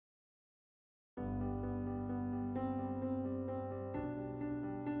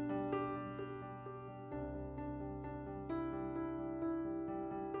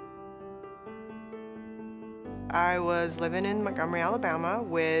I was living in Montgomery, Alabama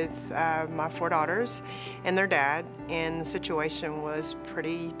with my 4 daughters and their dad, and the situation was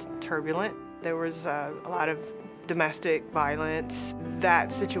pretty turbulent. There was a lot of domestic violence.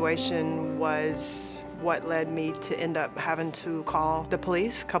 That situation was what led me to end up having to call the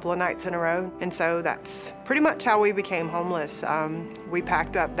police a couple of nights in a row. And so that's pretty much how we became homeless. We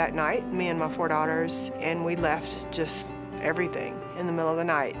packed up that night, me and my 4 daughters, and we left just everything in the middle of the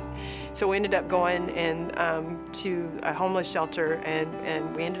night. So we ended up going to a homeless shelter,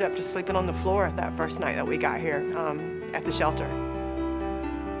 and we ended up just sleeping on the floor that first night that we got here at the shelter.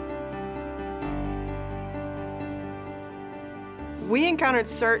 We encountered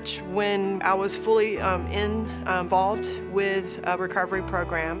search when I was fully involved with a recovery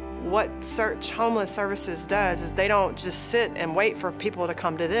program. What Search Homeless Services does is they don't just sit and wait for people to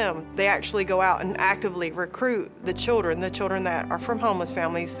come to them. They actually go out and actively recruit the children that are from homeless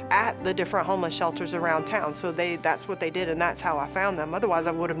families at the different homeless shelters around town. So that's what they did, and that's how I found them. Otherwise,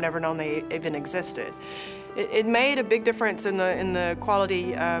 I would have never known they even existed. It made a big difference in the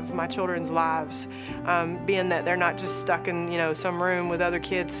quality of my children's lives, being that they're not just stuck in some room with other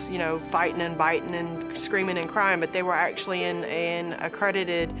kids fighting and biting and screaming and crying, but they were actually in an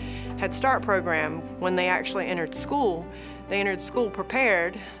accredited Head Start program. When they actually entered school, they entered school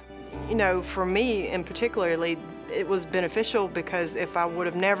prepared. For me in particularly, it was beneficial because if I would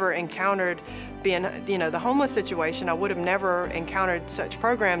have never encountered being, the homeless situation, I would have never encountered such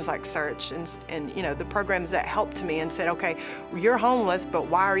programs like Search and the programs that helped me and said, okay, you're homeless, but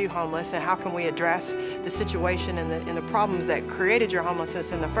why are you homeless, and how can we address the situation and the problems that created your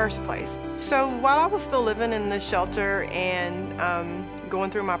homelessness in the first place? So while I was still living in the shelter and going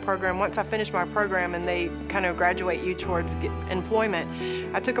through my program, once I finished my program and they kind of graduate you towards employment,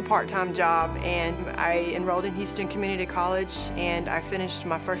 I took a part-time job and I enrolled in Houston Community College, and I finished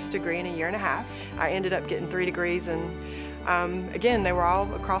my first degree in a year and a half. I ended up getting 3 degrees, and again, they were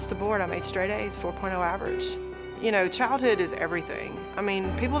all across the board. I made straight A's, 4.0 average. Childhood is everything. I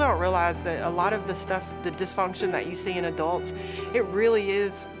mean, people don't realize that a lot of the stuff, the dysfunction that you see in adults, it really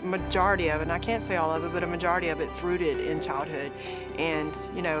is, majority of it, and I can't say all of it, but a majority of it's rooted in childhood. And,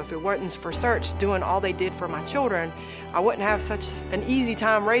 if it wasn't for Search doing all they did for my children, I wouldn't have such an easy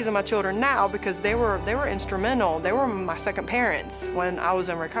time raising my children now, because they were instrumental. They were my second parents when I was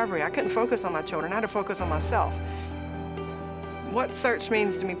in recovery. I couldn't focus on my children. I had to focus on myself. What Search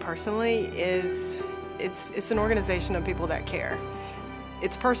means to me personally is it's an organization of people that care.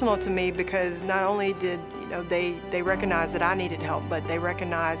 It's personal to me because not only did they recognized that I needed help, but they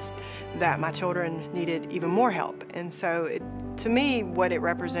recognized that my children needed even more help. And so to me, what it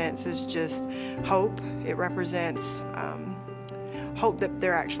represents is just hope. It represents hope that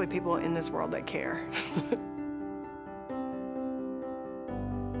there are actually people in this world that care.